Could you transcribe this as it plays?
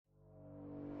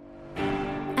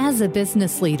As a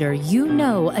business leader, you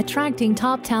know attracting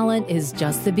top talent is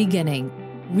just the beginning.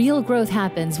 Real growth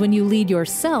happens when you lead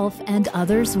yourself and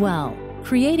others well,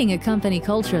 creating a company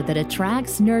culture that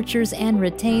attracts, nurtures, and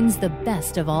retains the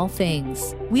best of all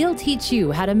things. We'll teach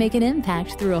you how to make an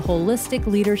impact through a holistic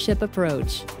leadership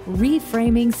approach,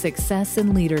 reframing success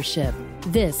in leadership.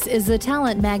 This is the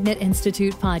Talent Magnet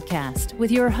Institute podcast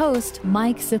with your host,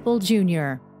 Mike Sipple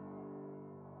Jr.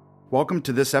 Welcome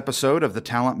to this episode of the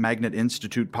Talent Magnet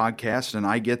Institute podcast, and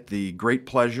I get the great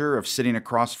pleasure of sitting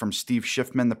across from Steve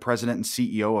Schiffman, the president and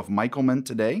CEO of Michelman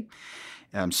today.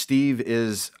 Steve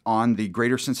is on the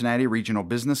Greater Cincinnati Regional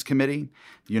Business Committee,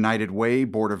 the United Way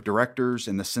Board of Directors,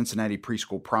 and the Cincinnati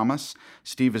Preschool Promise.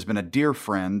 Steve has been a dear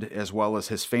friend, as well as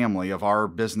his family, of our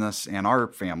business and our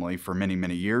family for many,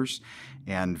 many years.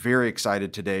 And very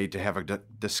excited today to have a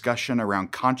discussion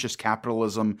around conscious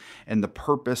capitalism and the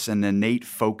purpose and innate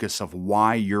focus of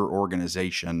why your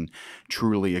organization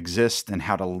truly exists and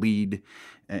how to lead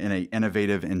in an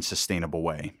innovative and sustainable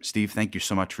way. Steve, thank you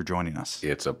so much for joining us.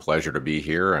 It's a pleasure to be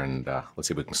here, and let's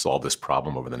see if we can solve this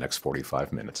problem over the next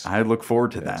 45 minutes. I look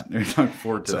forward to that.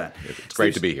 It's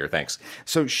great to be here. Thanks.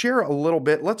 So share a little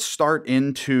bit. Let's start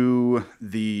into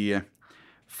the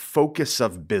focus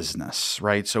of business,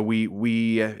 right? So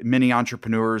we many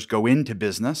entrepreneurs go into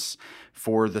business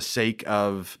for the sake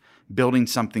of building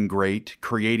something great,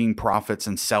 creating profits,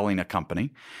 and selling a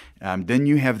company. Then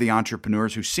you have the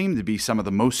entrepreneurs who seem to be some of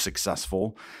the most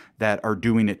successful that are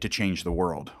doing it to change the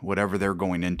world. Whatever they're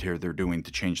going into, they're doing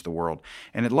to change the world.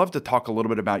 And I'd love to talk a little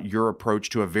bit about your approach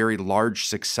to a very large,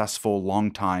 successful,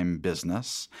 long-time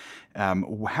business.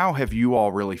 How have you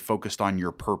all really focused on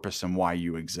your purpose and why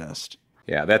you exist?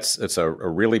 Yeah, it's a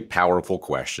really powerful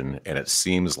question, and it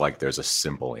seems like there's a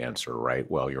simple answer, right?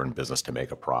 Well, you're in business to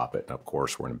make a profit, and of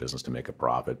course we're in business to make a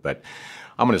profit. But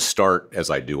I'm going to start, as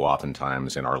I do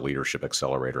oftentimes in our Leadership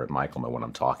Accelerator at Michelman when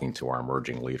I'm talking to our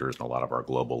emerging leaders and a lot of our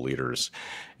global leaders,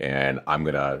 and I'm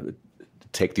going to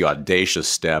take the audacious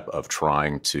step of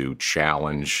trying to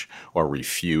challenge or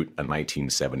refute a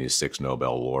 1976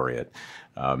 Nobel laureate.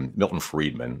 Milton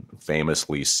Friedman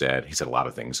famously said, he said a lot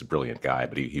of things, a brilliant guy,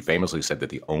 but he famously said that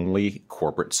the only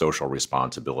corporate social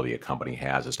responsibility a company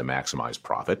has is to maximize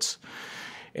profits.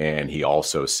 And he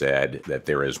also said that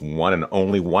there is one and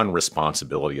only one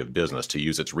responsibility of business: to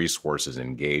use its resources and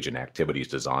engage in activities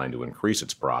designed to increase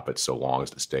its profits so long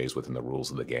as it stays within the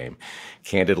rules of the game.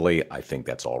 Candidly, I think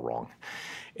that's all wrong.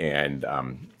 And,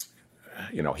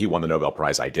 he won the Nobel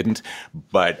Prize. I didn't.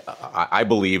 But I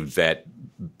believe that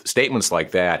statements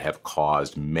like that have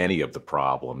caused many of the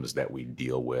problems that we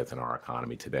deal with in our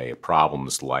economy today.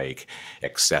 Problems like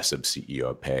excessive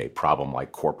CEO pay, problem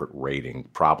like corporate rating,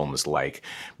 problems like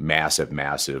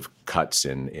massive cuts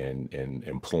in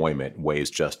employment,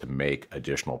 ways just to make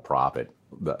additional profit.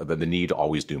 The need to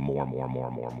always do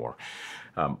more.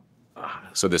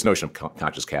 So this notion of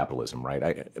conscious capitalism,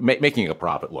 right? Making a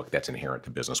profit, look, that's inherent to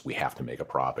business. We have to make a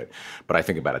profit. But I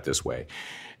think about it this way.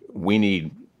 We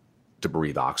need to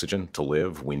breathe oxygen to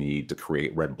live. We need to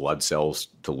create red blood cells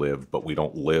to live, but we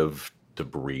don't live to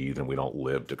breathe and we don't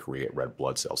live to create red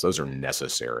blood cells. Those are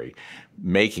necessary.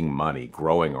 Making money,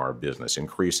 growing our business,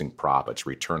 increasing profits,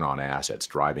 return on assets,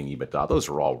 driving EBITDA, those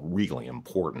are all really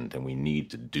important, and we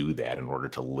need to do that in order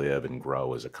to live and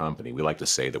grow as a company. We like to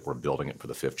say that we're building it for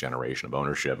the fifth generation of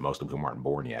ownership, most of whom aren't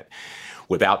born yet.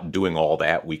 Without doing all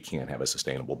that, we can't have a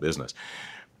sustainable business.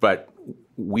 But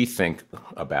we think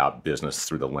about business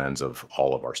through the lens of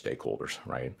all of our stakeholders,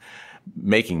 right?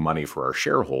 Making money for our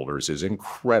shareholders is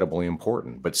incredibly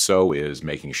important, but so is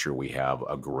making sure we have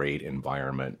a great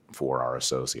environment for our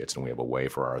associates, and we have a way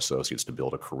for our associates to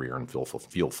build a career and feel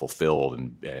fulfilled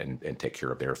and take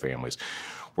care of their families.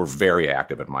 We're very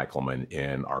active at Michelman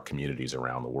in our communities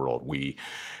around the world. We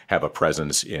have a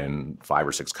presence in 5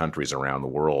 or 6 countries around the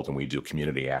world, and we do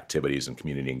community activities and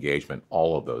community engagement,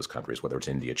 all of those countries, whether it's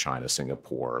India, China,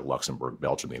 Singapore, Luxembourg,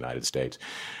 Belgium, the United States.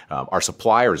 Our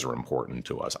suppliers are important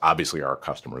to us. Obviously, our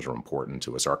customers are important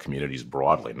to us, our communities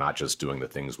broadly, not just doing the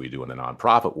things we do in the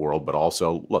nonprofit world, but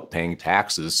also, paying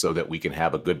taxes so that we can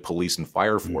have a good police and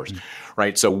fire force,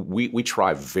 right? So we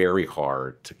try very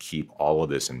hard to keep all of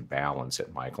this in balance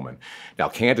at Michelman. Now,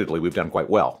 candidly, we've done quite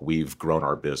well. We've grown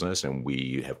our business, and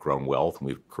we have grown wealth, and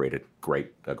we've created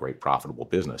a great profitable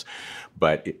business.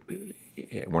 But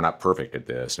we're not perfect at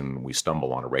this, and we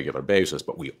stumble on a regular basis,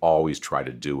 but we always try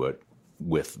to do it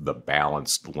with the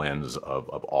balanced lens of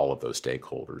all of those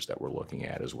stakeholders that we're looking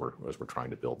at as we're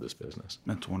trying to build this business.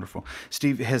 That's wonderful.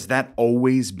 Steve, has that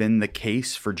always been the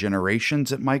case for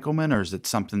generations at Michelman, or is it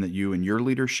something that you and your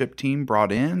leadership team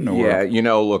brought in? Or?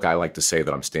 Yeah, look, I like to say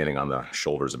that I'm standing on the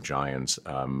shoulders of giants.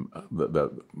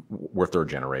 We're third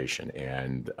generation,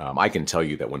 and I can tell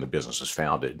you that when the business was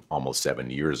founded almost 7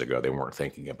 years ago, they weren't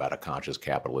thinking about a conscious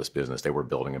capitalist business. They were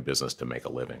building a business to make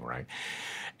a living, right?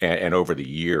 And over the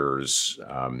years,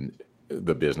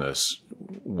 the business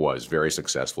was very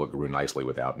successful. It grew nicely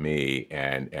without me,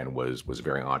 and was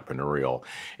very entrepreneurial.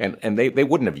 And they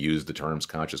wouldn't have used the terms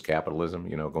conscious capitalism,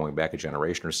 going back a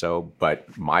generation or so.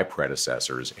 But my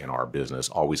predecessors in our business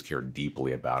always cared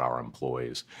deeply about our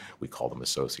employees. We call them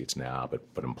associates now,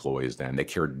 but employees then. They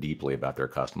cared deeply about their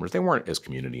customers. They weren't as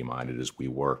community minded as we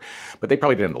were, but they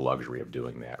probably didn't have the luxury of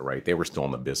doing that, right? They were still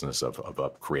in the business of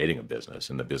creating a business,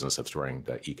 in the business of trying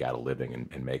to eke out a living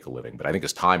and make a living. But I think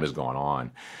as time has gone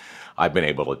on, I've been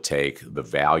able to take the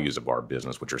values of our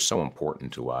business, which are so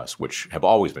important to us, which have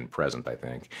always been present, I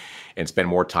think, and spend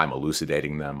more time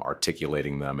elucidating them,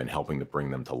 articulating them, and helping to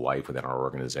bring them to life within our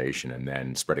organization, and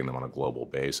then spreading them on a global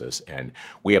basis. And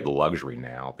we have the luxury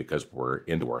now, because we're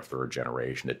into our third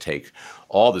generation, to take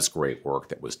all this great work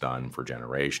that was done for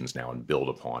generations now and build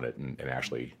upon it and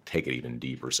actually take it even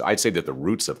deeper. So I'd say that the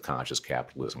roots of conscious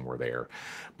capitalism were there,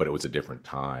 but it was a different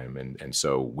time. And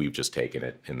so we've just taken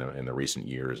it in the recent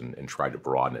years and tried to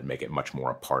broaden it and make it much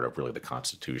more a part of really the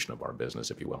constitution of our business,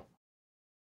 if you will.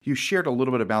 You shared a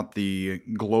little bit about the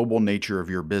global nature of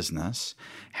your business.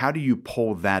 How do you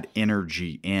pull that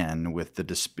energy in with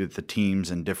the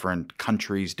teams in different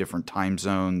countries, different time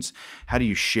zones? How do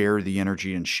you share the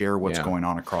energy and share what's going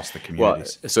on across the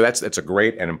communities? Well, so that's a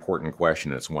great and important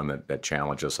question. It's one that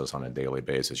challenges us on a daily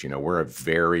basis. We're a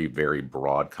very, very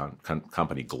broad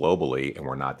company globally, and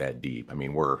we're not that deep. I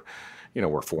mean, we're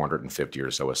 450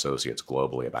 or so associates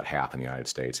globally, about half in the United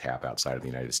States, half outside of the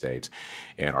United States.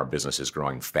 And our business is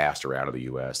growing faster out of the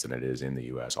U.S. than it is in the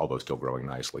U.S., although still growing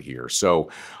nicely here. So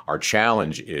our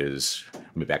challenge is,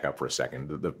 let me back up for a second.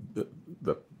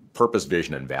 The purpose,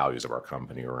 vision, and values of our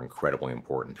company are incredibly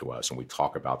important to us, and we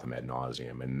talk about them ad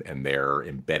nauseum, and they're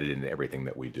embedded into everything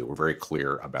that we do. We're very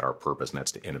clear about our purpose, and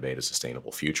that's to innovate a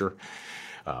sustainable future.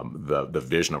 The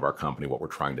vision of our company, what we're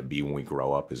trying to be when we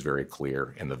grow up, is very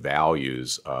clear, and the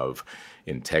values of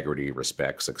integrity,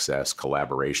 respect, success,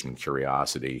 collaboration,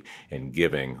 curiosity, and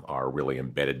giving are really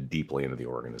embedded deeply into the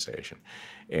organization.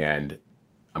 And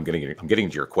I'm getting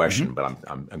to your question, but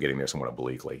I'm getting there somewhat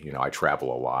obliquely. I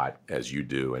travel a lot, as you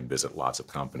do, and visit lots of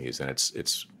companies, and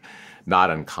it's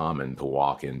not uncommon to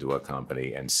walk into a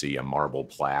company and see a marble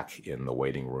plaque in the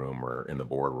waiting room or in the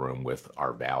boardroom with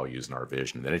our values and our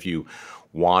vision. And then if you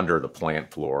wander the plant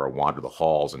floor or wander the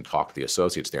halls and talk to the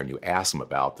associates there and you ask them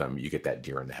about them, you get that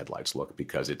deer in the headlights look,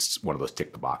 because it's one of those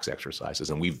tick the box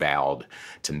exercises. And we vowed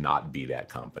to not be that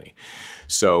company.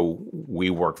 So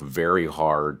we work very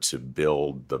hard to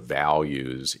build the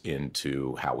values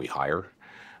into how we hire.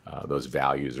 Those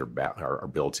values are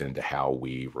built into how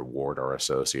we reward our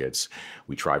associates.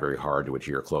 We try very hard to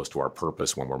adhere close to our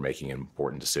purpose when we're making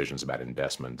important decisions about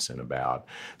investments and about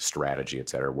strategy, et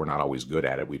cetera. We're not always good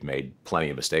at it. We've made plenty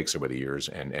of mistakes over the years,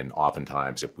 and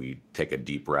oftentimes if we take a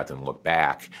deep breath and look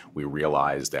back, we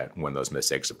realize that when those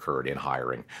mistakes occurred in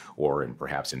hiring or in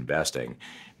perhaps investing,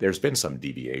 there's been some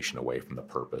deviation away from the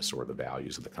purpose or the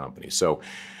values of the company. So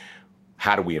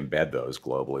how do we embed those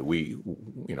globally?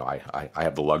 I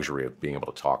have the luxury of being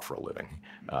able to talk for a living.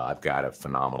 I've got a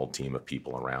phenomenal team of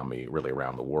people around me, really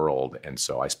around the world, and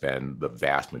so I spend the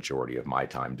vast majority of my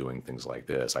time doing things like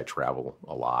this. I travel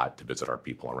a lot to visit our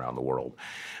people around the world.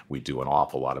 We do an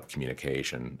awful lot of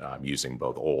communication using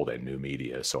both old and new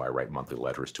media. So I write monthly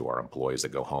letters to our employees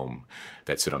that go home,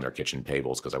 that sit on their kitchen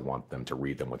tables, because I want them to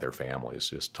read them with their families,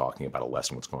 just talking about a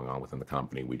lesson, what's going on within the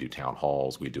company. We do town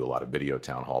halls. We do a lot of video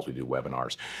town halls. We do webinars.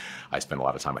 I spend a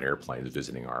lot of time on airplanes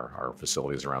visiting our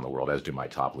facilities around the world, as do my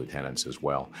top lieutenants as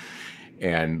well.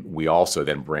 And we also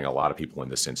then bring a lot of people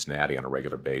into Cincinnati on a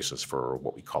regular basis for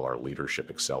what we call our Leadership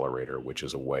Accelerator, which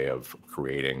is a way of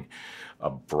creating a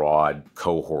broad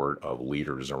cohort of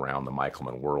leaders around the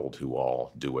Michelman world who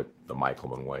all do it the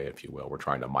Michelman way, if you will. We're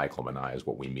trying to Michelmanize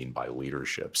what we mean by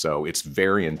leadership. So it's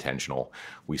very intentional.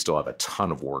 We still have a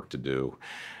ton of work to do.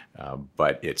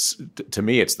 But to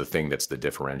me, it's the thing that's the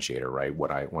differentiator, right?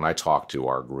 When I talk to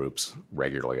our groups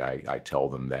regularly, I tell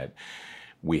them that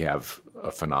we have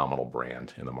a phenomenal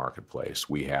brand in the marketplace.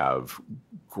 We have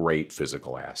great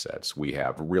physical assets. We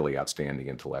have really outstanding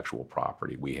intellectual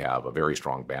property. We have a very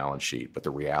strong balance sheet. But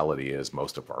the reality is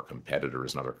most of our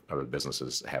competitors and other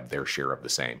businesses have their share of the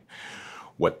same.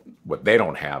 What they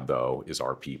don't have, though, is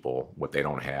our people. What they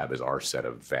don't have is our set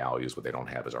of values. What they don't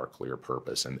have is our clear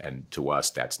purpose. And to us,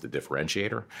 that's the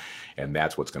differentiator. And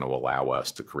that's what's going to allow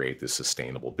us to create this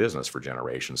sustainable business for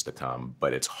generations to come.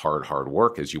 But it's hard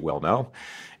work, as you well know,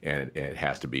 and it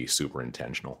has to be super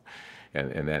intentional.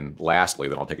 And then lastly,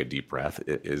 then I'll take a deep breath,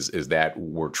 is that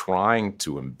we're trying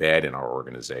to embed in our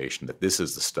organization that this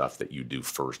is the stuff that you do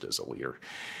first as a leader.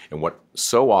 And what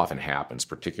so often happens,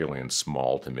 particularly in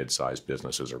small to mid-sized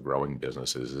businesses or growing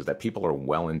businesses, is that people are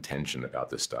well-intentioned about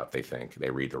this stuff. They think they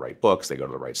read the right books, they go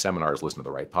to the right seminars, listen to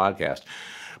the right podcast,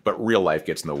 but real life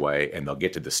gets in the way, and they'll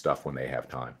get to this stuff when they have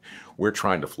time. We're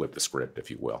trying to flip the script, if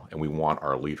you will, and we want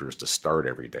our leaders to start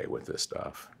every day with this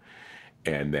stuff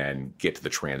and then get to the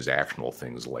transactional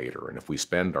things later. And if we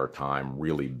spend our time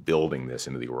really building this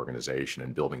into the organization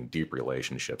and building deep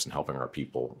relationships and helping our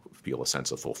people feel a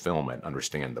sense of fulfillment,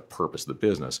 understand the purpose of the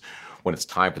business, when it's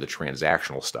time for the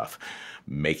transactional stuff,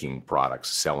 making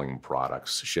products, selling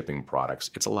products, shipping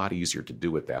products, it's a lot easier to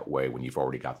do it that way when you've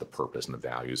already got the purpose and the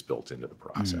values built into the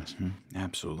process. Mm-hmm.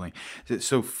 Absolutely.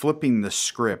 So flipping the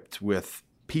script with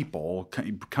people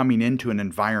coming into an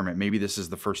environment, maybe this is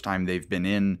the first time they've been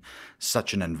in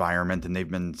such an environment, and they've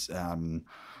been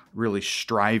really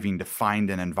striving to find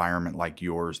an environment like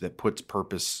yours that puts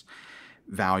purpose,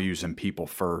 values, and people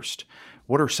first.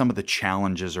 What are some of the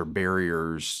challenges or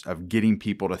barriers of getting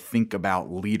people to think about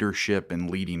leadership and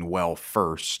leading well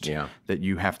first that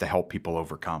you have to help people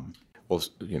overcome? Well,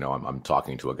 I'm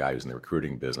talking to a guy who's in the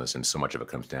recruiting business, and so much of it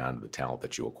comes down to the talent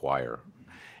that you acquire.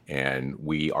 And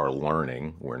we are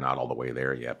learning, we're not all the way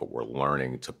there yet, but we're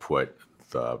learning to put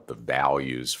the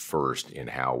values first in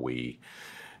how we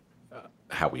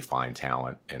find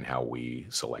talent and how we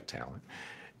select talent.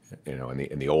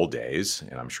 In the old days,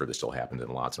 and I'm sure this still happens in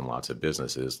lots and lots of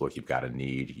businesses, look, you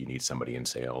need somebody in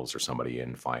sales or somebody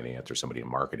in finance or somebody in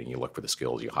marketing. You look for the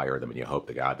skills, you hire them, and you hope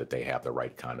to God that they have the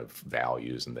right kind of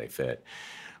values and they fit.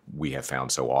 We have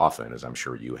found so often, as I'm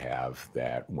sure you have,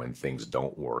 that when things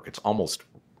don't work, it's almost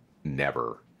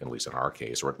never, at least in our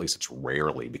case, or at least it's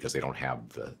rarely because they don't have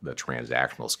the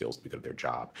transactional skills to be good at their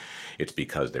job. It's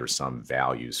because there's some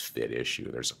values fit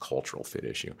issue. There's a cultural fit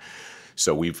issue.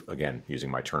 So we've, again,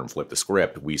 using my term, flip the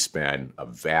script, we spend a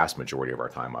vast majority of our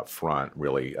time up front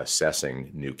really assessing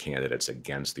new candidates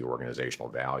against the organizational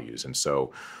values. And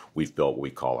so we've built what we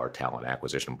call our talent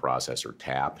acquisition process, or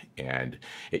TAP. And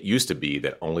it used to be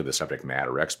that only the subject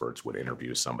matter experts would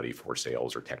interview somebody for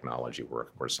sales or technology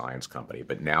work or a science company.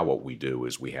 But now what we do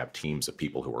is we have teams of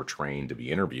people who are trained to be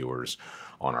interviewers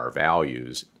on our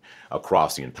values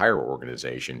across the entire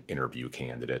organization, interview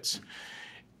candidates.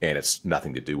 And it's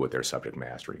nothing to do with their subject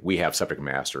mastery. We have subject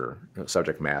matter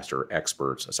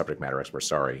experts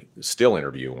still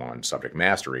interview on subject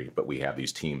mastery, but we have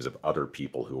these teams of other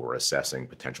people who are assessing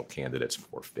potential candidates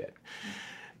for fit.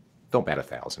 Don't bat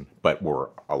 1,000, but we're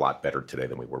a lot better today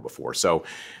than we were before. So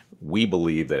we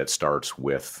believe that it starts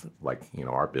with,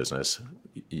 our business.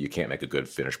 You can't make a good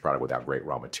finished product without great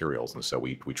raw materials. And so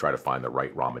we try to find the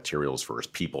right raw materials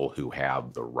first, people who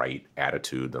have the right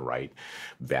attitude, the right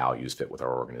values fit with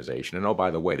our organization. And by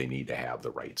the way, they need to have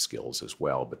the right skills as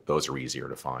well, but those are easier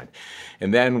to find.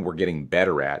 And then we're getting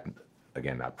better at,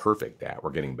 again, not perfect at,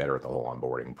 we're getting better at the whole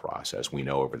onboarding process. We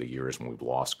know over the years when we've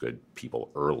lost good people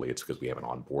early, it's because we haven't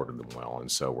onboarded them well.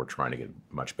 And so we're trying to get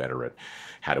much better at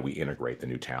how do we integrate the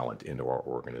new talent into our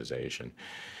organization.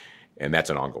 And that's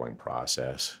an ongoing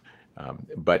process.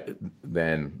 But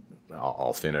then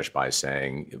I'll finish by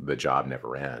saying the job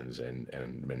never ends.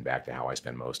 And back to how I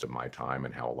spend most of my time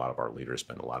and how a lot of our leaders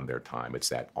spend a lot of their time. It's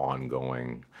that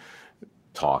ongoing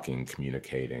talking,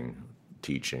 communicating,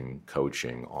 teaching,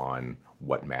 coaching on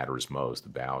what matters most, the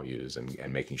values,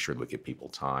 and making sure that we give people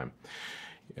time.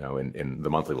 In the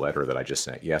monthly letter that I just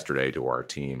sent yesterday to our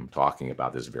team talking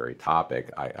about this very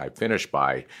topic, I finished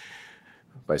by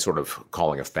sort of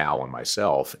calling a foul on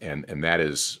myself, and that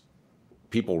is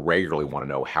people regularly want to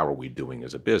know, how are we doing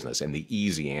as a business? And the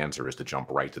easy answer is to jump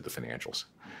right to the financials,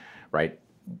 right?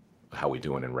 How are we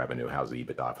doing in revenue? How's the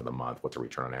EBITDA for the month? What's the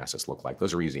return on assets look like?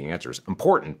 Those are easy answers.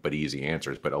 Important, but easy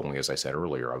answers, but only, as I said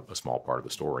earlier, a small part of the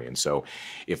story. And so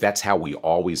if that's how we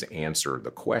always answer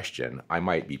the question, I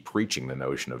might be preaching the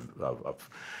notion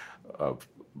of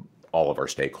all of our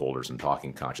stakeholders and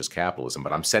talking conscious capitalism,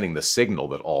 but I'm sending the signal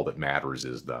that all that matters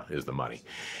is the money.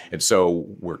 And so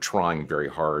we're trying very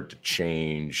hard to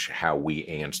change how we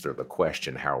answer the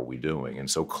question, how are we doing? And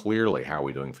so clearly how are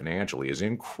we doing financially is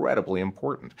incredibly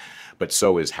important, but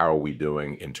so is how are we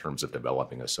doing in terms of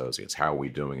developing associates? How are we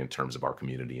doing in terms of our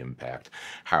community impact?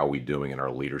 How are we doing in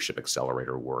our leadership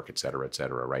accelerator work, et cetera,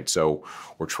 right? So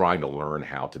we're trying to learn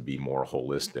how to be more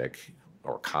holistic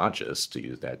or conscious, to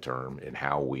use that term, in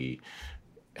how we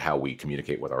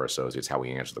communicate with our associates, how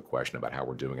we answer the question about how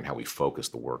we're doing, and how we focus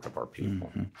the work of our people.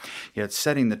 Mm-hmm. Yeah, it's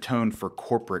setting the tone for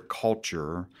corporate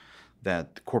culture,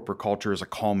 that corporate culture is a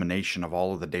culmination of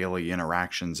all of the daily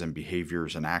interactions and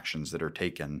behaviors and actions that are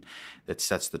taken that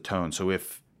sets the tone. So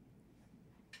if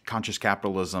conscious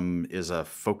capitalism is a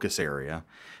focus area,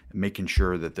 making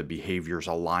sure that the behaviors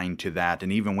align to that.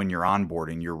 And even when you're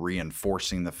onboarding, you're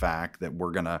reinforcing the fact that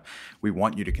we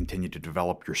want you to continue to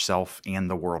develop yourself and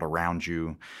the world around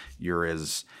you.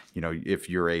 If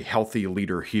you're a healthy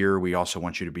leader here, we also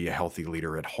want you to be a healthy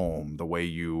leader at home. The way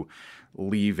you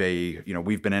leave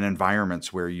we've been in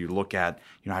environments where you look at,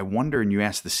 I wonder, and you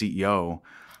ask the CEO,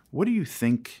 what do you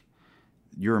think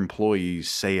your employees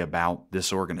say about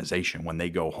this organization when they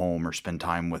go home or spend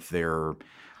time with their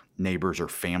neighbors or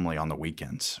family on the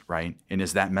weekends, right? And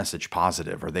is that message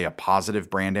positive? Are they a positive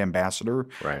brand ambassador,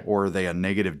 right, or are they a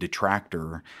negative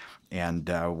detractor? And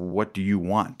what do you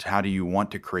want? How do you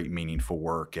want to create meaningful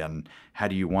work? And how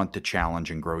do you want to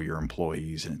challenge and grow your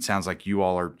employees? And it sounds like you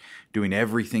all are doing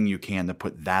everything you can to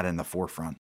put that in the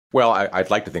forefront. Well, I'd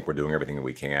like to think we're doing everything that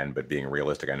we can, but being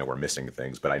realistic, I know we're missing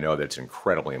things, but I know that it's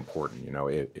incredibly important.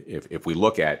 If we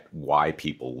look at why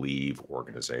people leave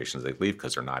organizations, they leave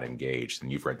because they're not engaged. And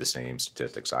you've read the same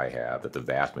statistics I have, that the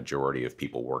vast majority of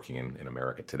people working in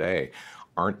America today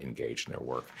aren't engaged in their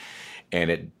work.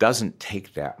 And it doesn't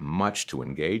take that much to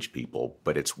engage people,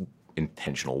 but it's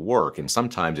intentional work. And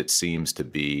sometimes it seems to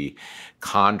be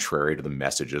contrary to the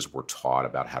messages we're taught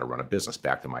about how to run a business.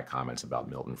 Back to my comments about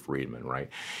Milton Friedman, right?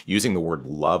 Using the word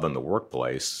love in the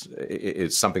workplace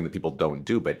is something that people don't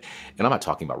do. And I'm not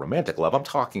talking about romantic love. I'm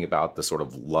talking about the sort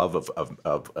of love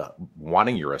of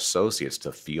wanting your associates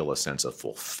to feel a sense of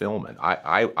fulfillment.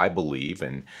 I believe,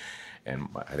 and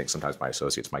I think sometimes my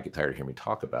associates might get tired of hearing me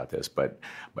talk about this, but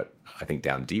I think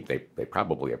down deep they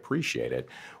probably appreciate it.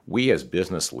 We as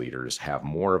business leaders have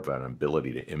more of an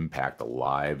ability to impact the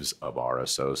lives of our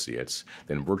associates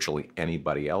than virtually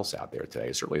anybody else out there today.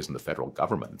 It certainly isn't the federal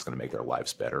government that's going to make their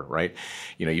lives better, right?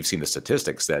 You've seen the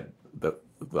statistics that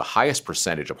the highest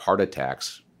percentage of heart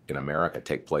attacks in America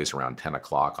take place around 10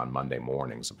 o'clock on Monday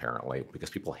mornings, apparently, because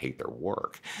people hate their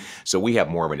work. So we have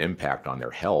more of an impact on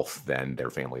their health than their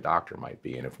family doctor might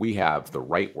be. And if we have the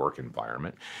right work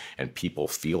environment and people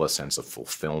feel a sense of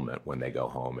fulfillment when they go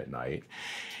home at night,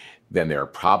 then they're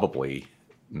probably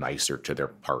nicer to their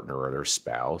partner or their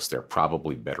spouse. They're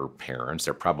probably better parents.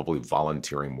 They're probably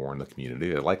volunteering more in the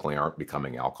community. They likely aren't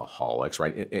becoming alcoholics,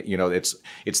 right?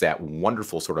 It's that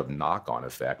wonderful sort of knock-on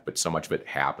effect, but so much of it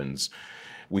happens.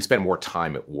 We spend more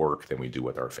time at work than we do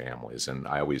with our families. And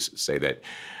I always say that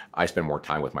I spend more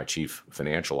time with my chief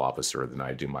financial officer than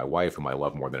I do my wife, whom I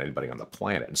love more than anybody on the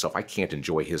planet. And so if I can't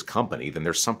enjoy his company, then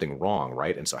there's something wrong,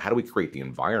 right? And so how do we create the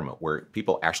environment where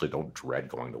people actually don't dread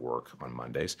going to work on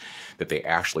Mondays, that they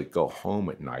actually go home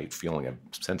at night feeling a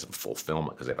sense of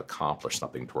fulfillment because they've accomplished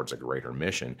something towards a greater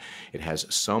mission? It has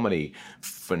so many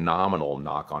phenomenal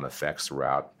knock-on effects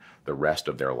throughout the rest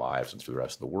of their lives and through the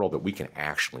rest of the world that we can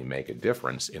actually make a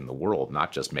difference in the world,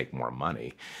 not just make more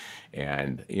money.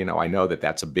 And, I know that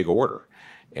that's a big order.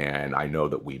 And I know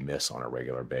that we miss on a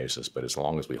regular basis, but as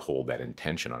long as we hold that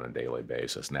intention on a daily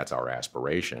basis, and that's our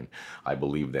aspiration, I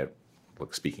believe that,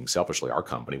 speaking selfishly, our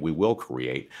company, we will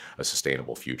create a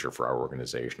sustainable future for our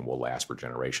organization. We'll last for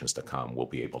generations to come. We'll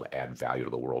be able to add value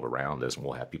to the world around us, and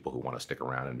we'll have people who want to stick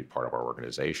around and be part of our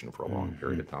organization for a long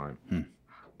period of time. Mm-hmm.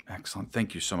 Excellent.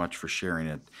 Thank you so much for sharing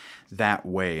it that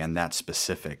way and that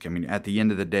specific. I mean, at the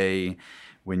end of the day,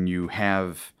 when you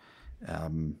have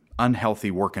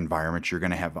unhealthy work environments, you're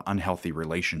going to have unhealthy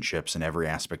relationships in every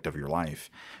aspect of your life,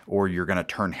 or you're going to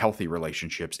turn healthy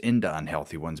relationships into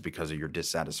unhealthy ones because of your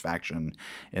dissatisfaction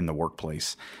in the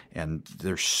workplace. And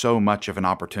there's so much of an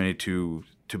opportunity to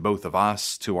both of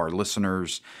us, to our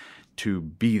listeners, to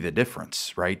be the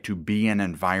difference, right? To be an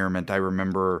environment. I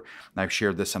remember, I've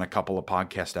shared this in a couple of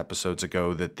podcast episodes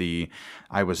ago, that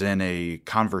I was in a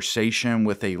conversation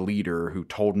with a leader who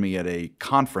told me at a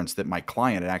conference that my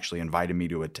client had actually invited me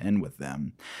to attend with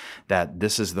them, that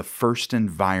this is the first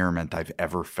environment I've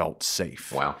ever felt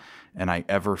safe. Wow. And I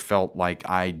ever felt like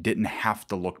I didn't have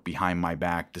to look behind my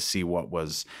back to see what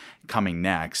was coming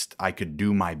next. I could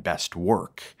do my best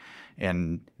work.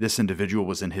 And this individual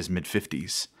was in his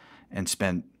mid-50s and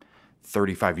spent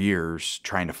 35 years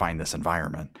trying to find this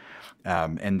environment.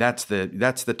 And that's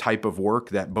the type of work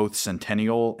that both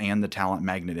Centennial and the Talent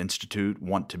Magnet Institute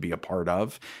want to be a part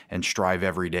of and strive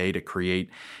every day to create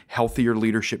healthier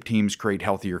leadership teams, create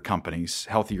healthier companies.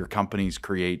 Healthier companies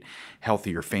create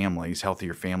healthier families.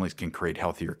 Healthier families can create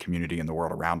healthier community in the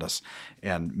world around us.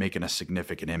 And making a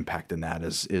significant impact in that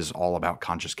is all about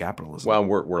conscious capitalism. Well,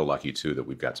 we're lucky, too, that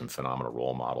we've got some phenomenal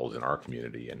role models in our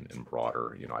community and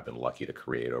broader. I've been lucky to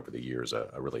create over the years a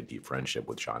really deep friendship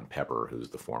with John Pepper, who's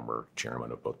the former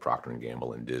chairman of both Procter &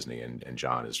 Gamble and Disney, and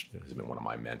John has been one of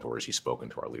my mentors. He's spoken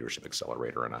to our Leadership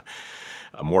Accelerator, and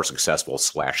a more successful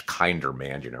 / kinder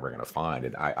man you're never going to find.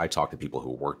 And I talk to people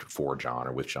who worked for John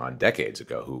or with John decades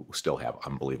ago who still have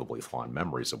unbelievably fond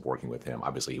memories of working with him.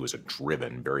 Obviously, he was a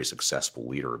driven, very successful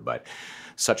leader, but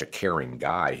such a caring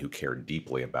guy who cared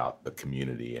deeply about the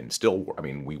community. And still,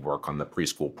 we work on the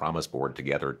preschool promise board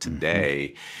together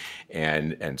today.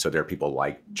 And so there are people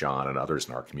like John and others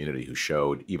in our community who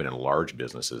showed, even in large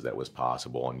businesses, that was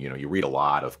possible. And you read a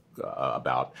lot of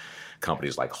about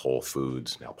companies like Whole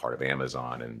Foods, now part of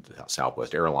Amazon, and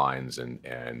Southwest Airlines,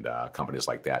 and companies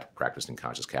like that practicing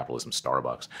conscious capitalism,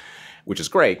 Starbucks, which is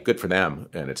great, good for them,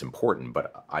 and it's important.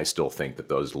 But I still think that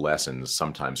those lessons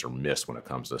sometimes are missed when it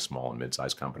comes to small and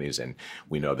mid-sized companies. And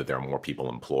we know that there are more people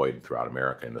employed throughout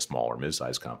America in the small or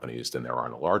mid-sized companies than there are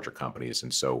in the larger companies.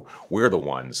 And so we're the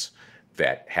ones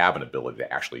that have an ability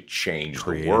to actually change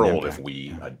the world if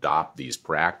we adopt these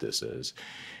practices.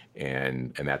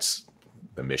 And that's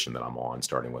the mission that I'm on,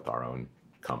 starting with our own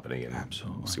company, and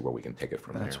we'll see where we can take it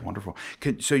from there. That's wonderful.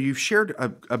 So you've shared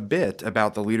a bit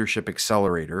about the Leadership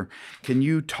Accelerator. Can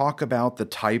you talk about the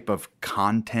type of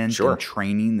content and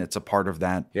training that's a part of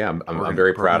that? Yeah, I'm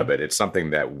very proud of it. It's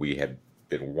something that we had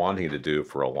been wanting to do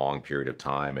for a long period of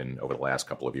time, and over the last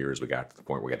couple of years we got to the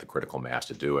point where we got the critical mass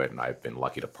to do it. And I've been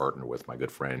lucky to partner with my good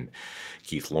friend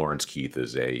Keith Lawrence. Keith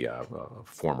is a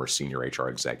former senior HR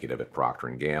executive at Procter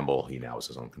 & Gamble. He now has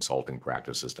his own consulting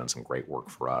practice, has done some great work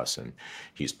for us, and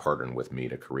he's partnered with me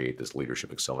to create this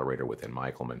Leadership Accelerator within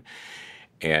Michelman.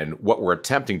 And what we're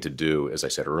attempting to do, as I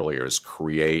said earlier, is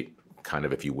create kind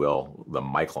of, if you will, the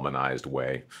Michelmanized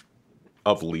way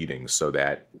of leading, so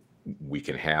that we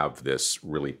can have this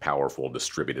really powerful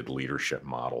distributed leadership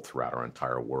model throughout our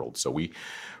entire world. So we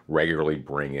regularly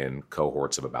bring in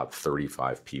cohorts of about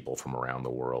 35 people from around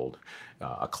the world.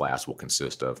 A class will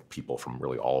consist of people from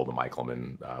really all of the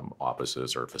Michelman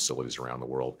offices or facilities around the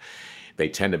world. They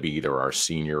tend to be either our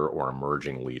senior or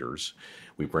emerging leaders.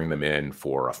 We bring them in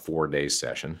for a 4-day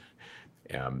session.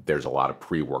 There's a lot of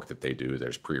pre-work that they do.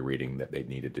 There's pre-reading that they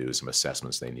need to do, some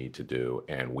assessments they need to do.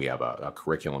 And we have a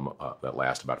curriculum that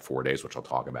lasts about 4 days, which I'll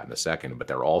talk about in a second. But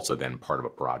they're also then part of a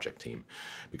project team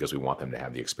because we want them to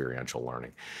have the experiential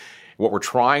learning. What we're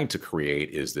trying to create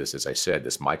is this, as I said,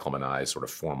 this Michelmanized sort of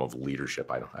form of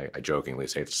leadership. I jokingly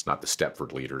say it's not the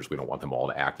Stepford leaders. We don't want them all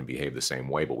to act and behave the same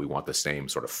way, but we want the same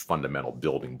sort of fundamental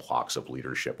building blocks of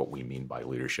leadership, what we mean by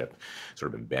leadership,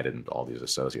 sort of embedded into all these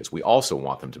associates. We also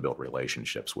want them to build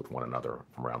relationships with one another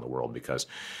from around the world, because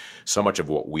so much of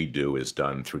what we do is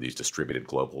done through these distributed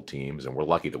global teams. And we're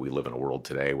lucky that we live in a world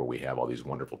today where we have all these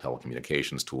wonderful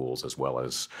telecommunications tools, as well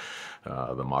as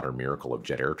the modern miracle of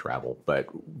jet air travel. But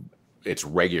it's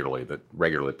regularly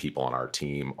people on our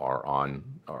team are in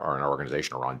our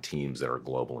organization are on teams that are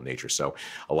global in nature. So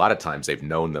a lot of times they've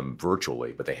known them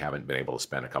virtually, but they haven't been able to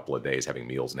spend a couple of days having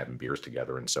meals and having beers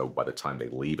together. And so by the time they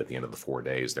leave at the end of the 4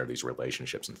 days, there are these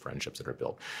relationships and friendships that are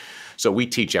built. So we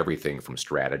teach everything from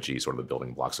strategy, sort of the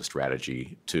building blocks of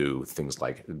strategy, to things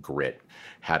like grit,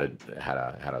 how to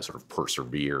sort of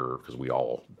persevere, because we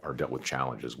all are dealt with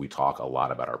challenges. We talk a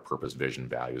lot about our purpose, vision,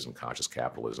 values, and conscious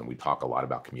capitalism. We talk a lot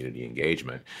about community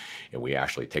engagement, and we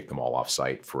actually take them all off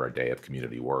site for a day of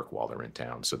community work while they're in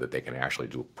town, so that they can actually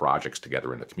do projects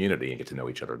together in the community and get to know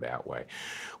each other that way.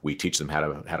 We teach them how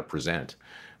to present.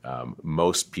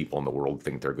 Most people in the world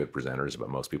think they're good presenters, but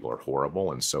most people are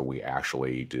horrible. And so we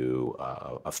actually do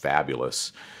a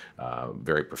fabulous,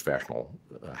 very professional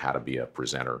how to be a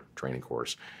presenter training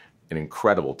course. An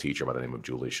incredible teacher by the name of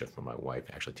Julie Schiffman, my wife,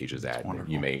 actually teaches that.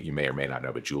 You may or may not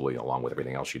know, but Julie, along with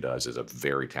everything else she does, is a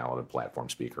very talented platform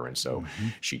speaker, and so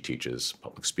she teaches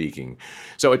public speaking.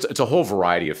 So it's a whole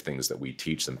variety of things that we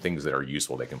teach them, things that are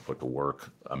useful they can put to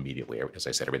work immediately. As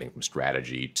I said, everything from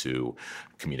strategy to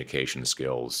communication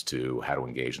skills to how to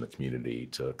engage in the community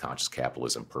to conscious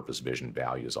capitalism, purpose, vision,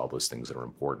 values, all those things that are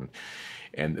important.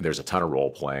 And there's a ton of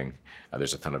role playing.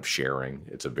 There's a ton of sharing.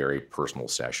 It's a very personal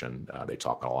session. They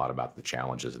talk a lot about the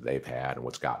challenges that they've had and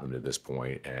what's gotten them to this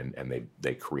point, and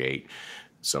they create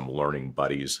some learning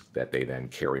buddies that they then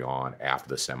carry on after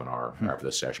the seminar, after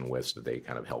the session with, so that they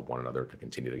kind of help one another to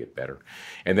continue to get better.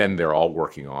 And then they're all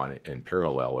working on, in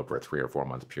parallel over a 3 or 4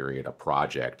 month period, a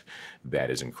project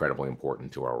that is incredibly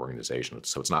important to our organization.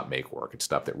 So it's not make work, it's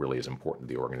stuff that really is important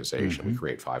to the organization. We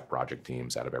create 5 project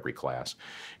teams out of every class,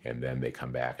 and then they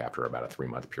come back after about a 3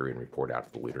 month period and report out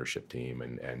to the leadership team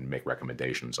and make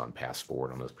recommendations on paths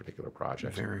forward on those particular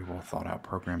projects. Very well thought out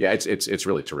program. Yeah, it's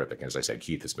really terrific. As I said,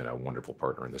 Keith has been a wonderful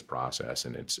partner in this process,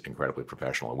 and it's incredibly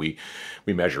professional. We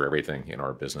measure everything in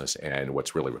our business, and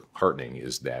what's really heartening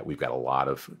is that we've got a lot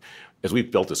of, as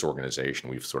we've built this organization,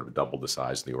 we've sort of doubled the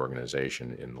size of the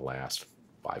organization in the last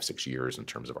 5-6 years in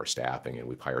terms of our staffing, and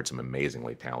we've hired some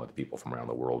amazingly talented people from around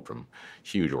the world, from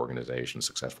huge organizations,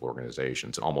 successful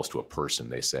organizations, and almost to a person.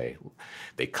 They say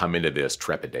they come into this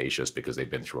trepidatious because they've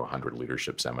been through 100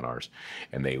 leadership seminars,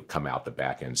 and they come out the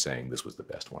back end saying, this was the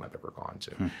best one I've ever gone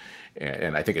to.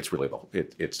 And I think it's really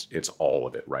it's all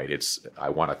of it, right? I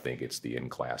want to think it's the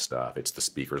in-class stuff, it's the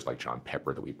speakers like John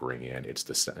Pepper that we bring in, it's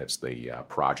the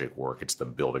project work, it's the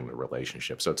building the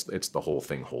relationship. So it's the whole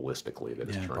thing holistically that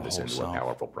has turned this into a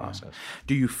powerful process. Yeah.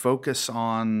 Do you focus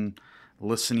on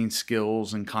listening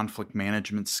skills and conflict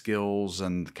management skills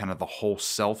and kind of the whole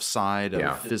self side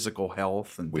of physical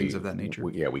health and things of that nature?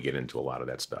 We get into a lot of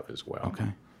that stuff as well.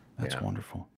 Okay, that's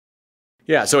wonderful.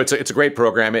 Yeah, so it's a great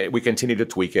program. We continue to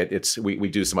tweak it. We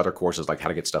do some other courses like how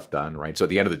to get stuff done, right? So at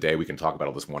the end of the day, we can talk about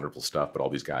all this wonderful stuff, but all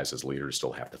these guys as leaders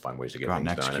still have to find ways to get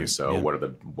things done. And so what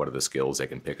are the skills they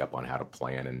can pick up on how to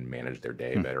plan and manage their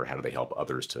day better? How do they help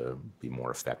others to be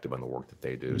more effective in the work that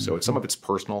they do? So some of it's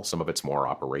personal, some of it's more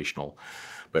operational,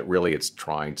 but really it's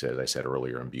trying to, as I said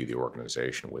earlier, imbue the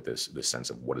organization with this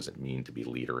sense of what does it mean to be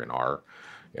leader in our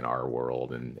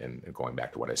world, and going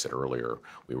back to what I said earlier,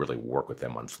 we really work with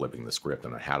them on flipping the script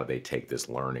on how do they take this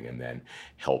learning and then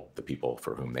help the people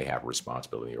for whom they have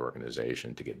responsibility in the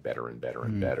organization to get better and better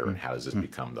and better, and how does this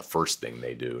become the first thing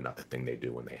they do, not the thing they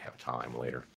do when they have time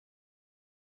later.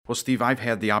 Well, Steve, I've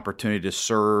had the opportunity to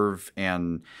serve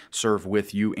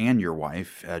with you and your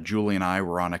wife. Julie and I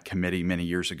were on a committee many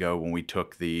years ago when we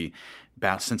took the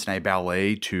Cincinnati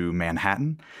Ballet to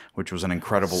Manhattan, which was an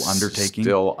incredible undertaking.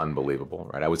 Still unbelievable,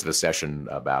 right? I was at a session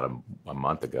about a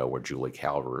month ago where Julie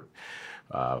Calvert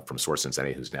from Source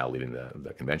Cincinnati, who's now leading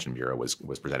the convention bureau, was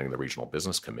presenting the regional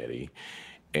business committee.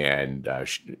 And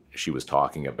she was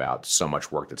talking about so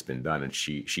much work that's been done, and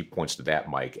she points to that,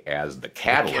 Mike, as the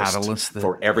catalyst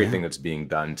for everything that's being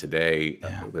done today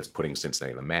that's putting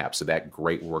Cincinnati on the map. So that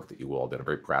great work that you all did, I'm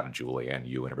very proud of Julie and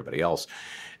you and everybody else,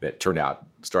 that turned out,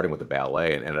 starting with the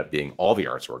ballet and ended up being all the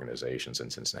arts organizations in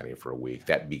Cincinnati for a week.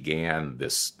 That began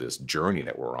this journey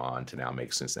that we're on to now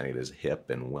make Cincinnati this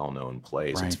hip and well-known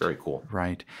place. Right. It's very cool.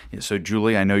 Right. So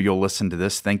Julie, I know you'll listen to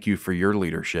this. Thank you for your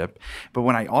leadership. But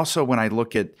when I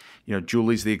look at,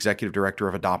 Julie's the executive director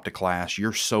of Adopt a Class.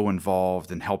 You're so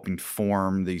involved in helping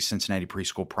form the Cincinnati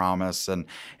Preschool Promise and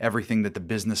everything that the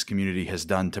business community has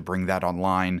done to bring that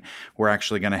online. We're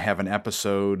actually going to have an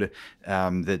episode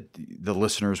that the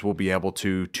listeners will be able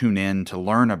to tune in to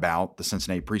learn about the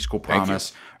Cincinnati Preschool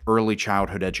Promise, early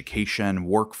childhood education,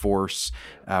 workforce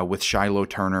with Shiloh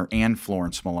Turner and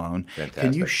Florence Malone. Fantastic.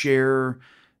 Can you share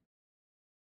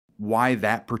why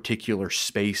that particular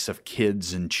space of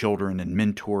kids and children and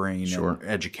mentoring and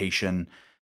education?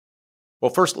 Well,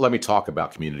 first, let me talk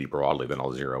about community broadly, then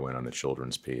I'll zero in on the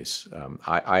children's piece.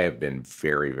 I have been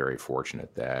very, very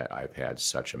fortunate that I've had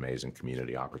such amazing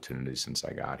community opportunities since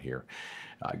I got here.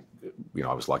 I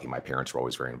was lucky. My parents were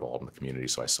always very involved in the community,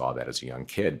 so I saw that as a young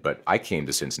kid. But I came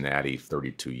to Cincinnati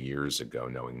 32 years ago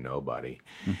knowing nobody.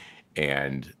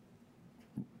 And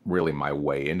really my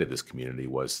way into this community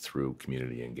was through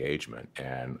community engagement.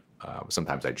 And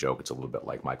sometimes I joke it's a little bit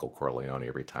like Michael Corleone.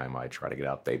 Every time I try to get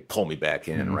out, they pull me back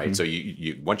in, right? So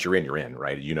you once you're in,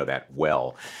 right? You know that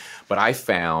well. But I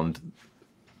found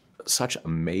such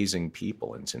amazing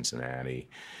people in Cincinnati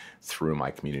through my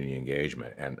community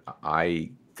engagement. And I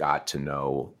got to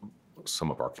know some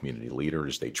of our community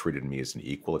leaders. They treated me as an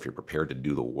equal. If you're prepared to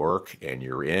do the work and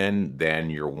you're in,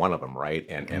 then you're one of them, right?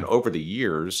 And over the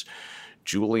years,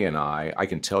 Julie and I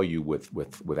can tell you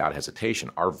without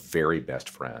hesitation, our very best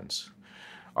friends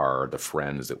are the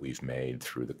friends that we've made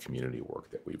through the community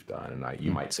work that we've done. And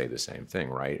you might say the same thing,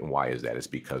 right? And why is that? It's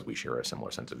because we share a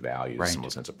similar sense of values, a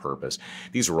similar sense of purpose.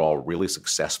 These are all really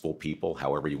successful people,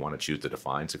 however you want to choose to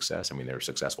define success. I mean, they're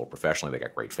successful professionally, they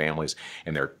got great families,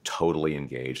 and they're totally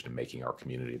engaged in making our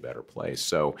community a better place.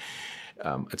 So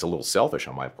It's a little selfish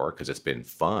on my part because it's been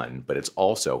fun, but it's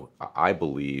also, I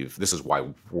believe, this is why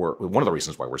one of the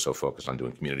reasons why we're so focused on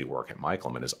doing community work at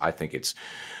Michelman is I think it's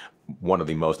one of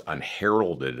the most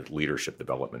unheralded leadership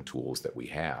development tools that we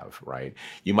have, right?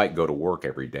 You might go to work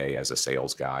every day as a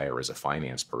sales guy or as a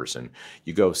finance person.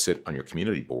 You go sit on your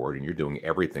community board and you're doing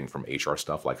everything from HR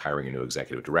stuff like hiring a new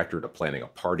executive director to planning a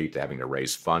party to having to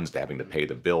raise funds to having to pay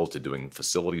the bills to doing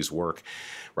facilities work,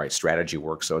 right? Strategy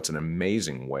work. So it's an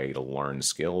amazing way to learn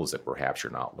skills that perhaps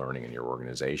you're not learning in your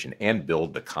organization and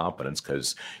build the confidence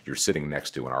because you're sitting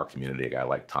next to, in our community, a guy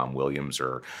like Tom Williams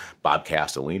or Bob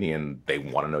Castellini, and they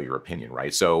want to know your opinion,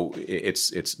 right? So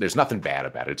it's there's nothing bad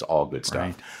about it. It's all good stuff.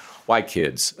 Right. Why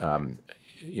kids? I'm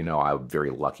very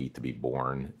lucky to be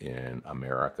born in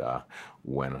America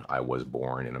when I was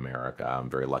born in America.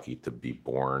 I'm very lucky to be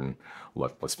born,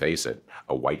 let's face it,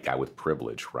 a white guy with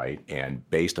privilege, right? And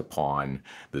based upon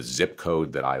the zip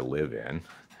code that I live in,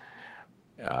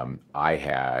 I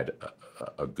had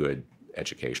a good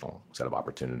educational set of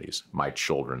opportunities. My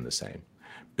children the same.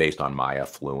 Based on my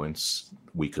affluence,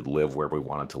 we could live where we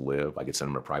wanted to live. I could send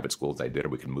them to private schools I did, or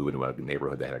we could move into a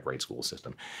neighborhood that had a great school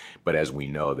system. But as we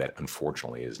know, that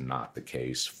unfortunately is not the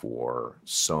case for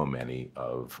so many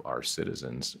of our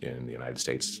citizens in the United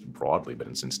States broadly, but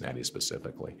in Cincinnati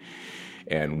specifically.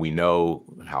 And we know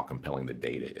how compelling the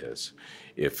data is.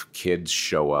 If kids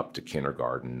show up to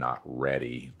kindergarten not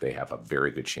ready, they have a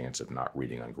very good chance of not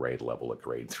reading on grade level at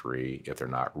grade 3. If they're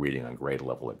not reading on grade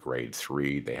level at grade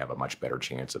 3, they have a much better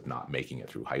chance of not making it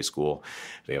through high school.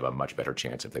 They have a much better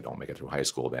chance, if they don't make it through high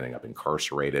school, of ending up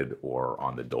incarcerated or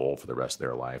on the dole for the rest of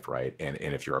their life, right? And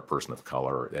if you're a person of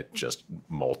color, it just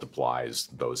multiplies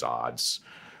those odds,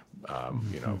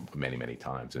 many, many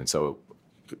times. And so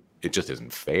it just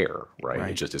isn't fair,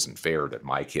 right? It just isn't fair that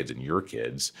my kids and your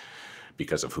kids,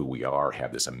 because of who we are,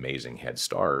 have this amazing head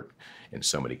start, and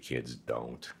so many kids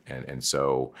don't. And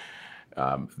so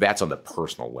that's on the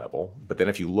personal level. But then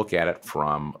if you look at it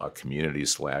from a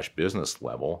community/business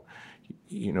level,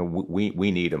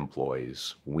 we need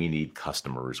employees, we need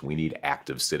customers, we need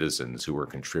active citizens who are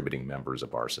contributing members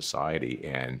of our society.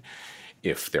 And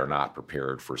if they're not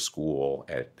prepared for school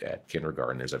at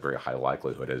kindergarten, there's a very high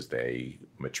likelihood as they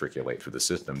matriculate through the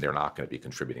system, they're not going to be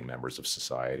contributing members of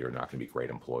society or not going to be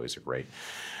great employees or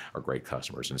great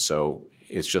customers. And so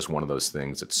it's just one of those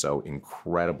things that's so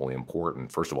incredibly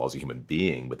important, first of all, as a human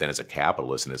being, but then as a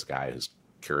capitalist and as a guy who's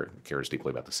cares deeply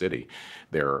about the city,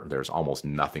 there's almost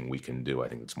nothing we can do. I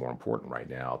think it's more important right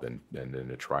now than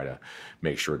to try to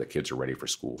make sure that kids are ready for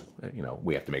school.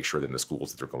 We have to make sure that the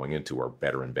schools that they're going into are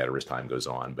better and better as time goes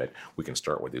on, but we can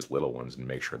start with these little ones and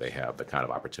make sure they have the kind of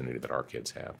opportunity that our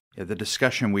kids have. Yeah, the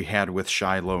discussion we had with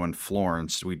Shiloh and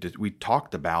Florence, we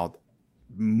talked about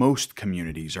most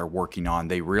communities are working on.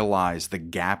 They realize the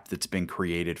gap that's been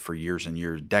created for years and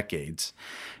years, decades,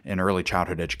 in early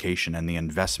childhood education and the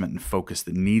investment and focus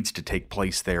that needs to take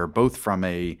place there, both from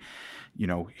a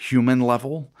human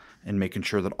level and making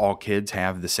sure that all kids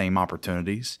have the same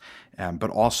opportunities, but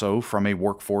also from a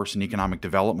workforce and economic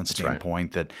development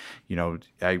standpoint. Right.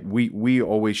 That we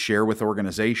always share with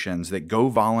organizations that go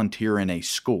volunteer in a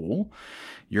school.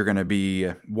 You're going to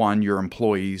be, your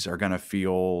employees are going to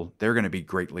feel they're going to be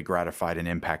greatly gratified and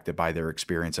impacted by their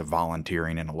experience of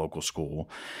volunteering in a local school.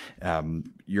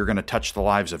 You're going to touch the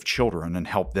lives of children and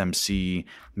help them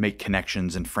make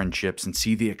connections and friendships and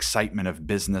see the excitement of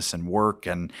business and work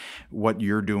and what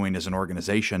you're doing as an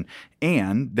organization.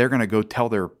 And they're going to go tell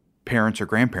their parents or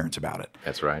grandparents about it.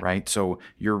 That's right. Right? So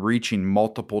you're reaching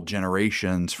multiple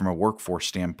generations from a workforce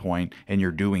standpoint, and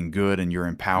you're doing good and you're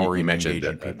empowering you mentioned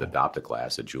engaging people. The Adopt-A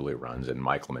class that Julie runs, and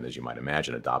Michelman, as you might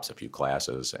imagine, adopts a few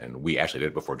classes. And we actually did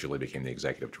it before Julie became the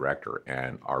executive director,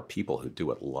 and our people who do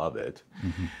it love it.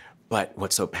 Mm-hmm. But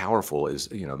what's so powerful is,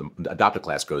 the Adopt-A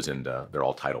class goes into, they're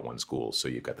all Title I schools. So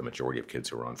you've got the majority of kids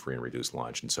who are on free and reduced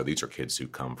lunch. And so these are kids who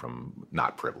come from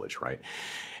not privilege, right?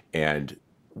 And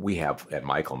we have at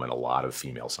Michelman a lot of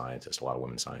female scientists, a lot of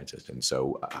women scientists. And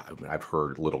so I've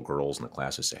heard little girls in the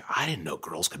classes say, I didn't know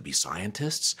girls could be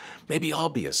scientists. Maybe I'll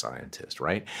be a scientist,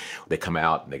 right? They come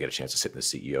out and they get a chance to sit in the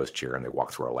CEO's chair and they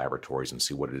walk through our laboratories and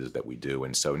see what it is that we do.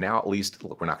 And so now at least,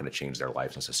 look, we're not going to change their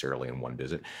lives necessarily in one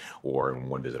visit or in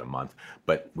one visit a month,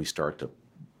 but we start to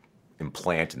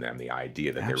implant in them the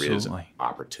idea that there is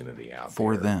opportunity out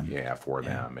for there. them. Yeah, for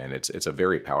them. And it's a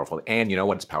very powerful, and you know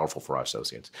what? It's powerful for our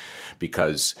associates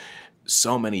because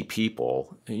so many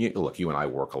people, look, you and I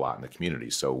work a lot in the community,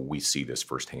 so we see this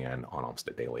firsthand on almost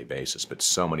a daily basis, but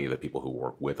so many of the people who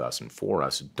work with us and for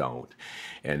us don't.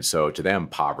 And so to them,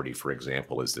 poverty, for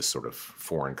example, is this sort of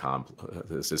foreign,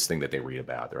 this thing that they read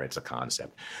about, right? It's a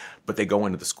concept. But they go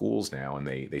into the schools now and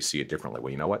they see it differently. Well,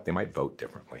 you know what? They might vote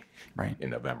differently in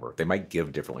November. They might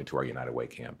give differently to our United Way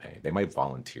campaign. They might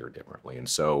volunteer differently. And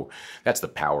so that's the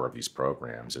power of these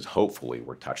programs, is hopefully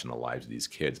we're touching the lives of these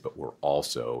kids, but we're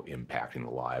also impacting the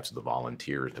lives of the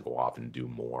volunteers to go off and do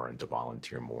more and to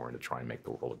volunteer more and to try and make the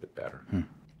world a bit better.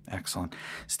 Excellent.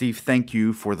 Steve, thank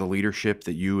you for the leadership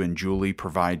that you and Julie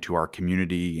provide to our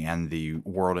community and the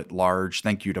world at large.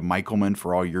 Thank you to Michelman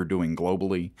for all you're doing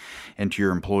globally, and to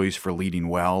your employees for leading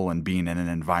well and being in an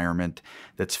environment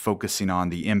that's focusing on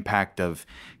the impact of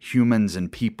humans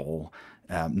and people,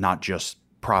 not just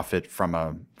profit from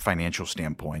a financial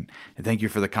standpoint. And thank you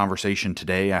for the conversation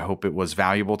today. I hope it was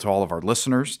valuable to all of our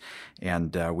listeners,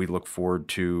 and we look forward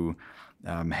to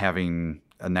having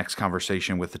a next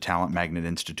conversation with the Talent Magnet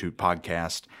Institute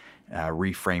podcast,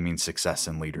 Reframing Success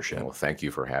in Leadership. Well, thank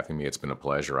you for having me. It's been a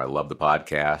pleasure. I love the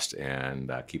podcast,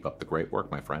 and keep up the great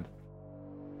work, my friend.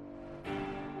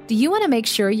 Do you want to make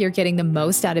sure you're getting the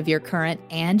most out of your current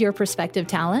and your prospective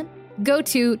talent? Go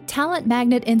to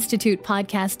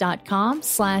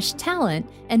talentmagnetinstitutepodcast.com/talent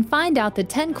and find out the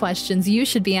 10 questions you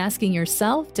should be asking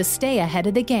yourself to stay ahead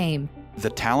of the game. The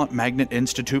Talent Magnet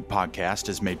Institute podcast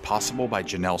is made possible by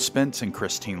Janelle Spence and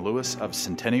Christine Lewis of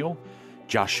Centennial,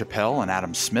 Josh Chappelle and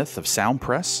Adam Smith of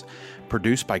Soundpress,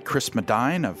 produced by Chris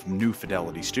Medine of New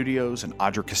Fidelity Studios and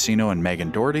Audra Casino and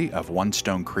Megan Doherty of One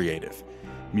Stone Creative.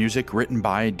 Music written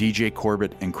by DJ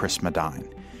Corbett and Chris Medine.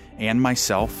 And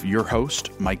myself, your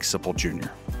host, Mike Sipple Jr.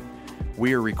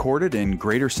 We are recorded in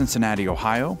Greater Cincinnati,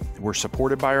 Ohio. We're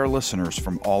supported by our listeners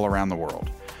from all around the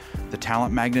world. The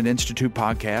Talent Magnet Institute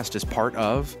podcast is part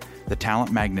of the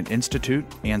Talent Magnet Institute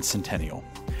and Centennial.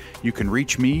 You can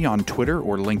reach me on Twitter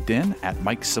or LinkedIn at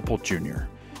Mike Sipple Jr.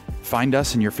 Find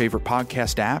us in your favorite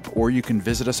podcast app, or you can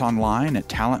visit us online at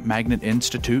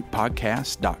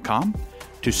talentmagnetinstitutepodcast.com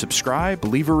to subscribe,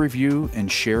 leave a review,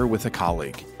 and share with a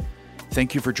colleague.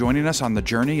 Thank you for joining us on the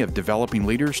journey of developing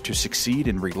leaders to succeed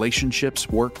in relationships,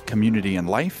 work, community, and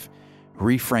life,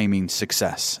 reframing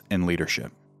success in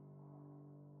leadership.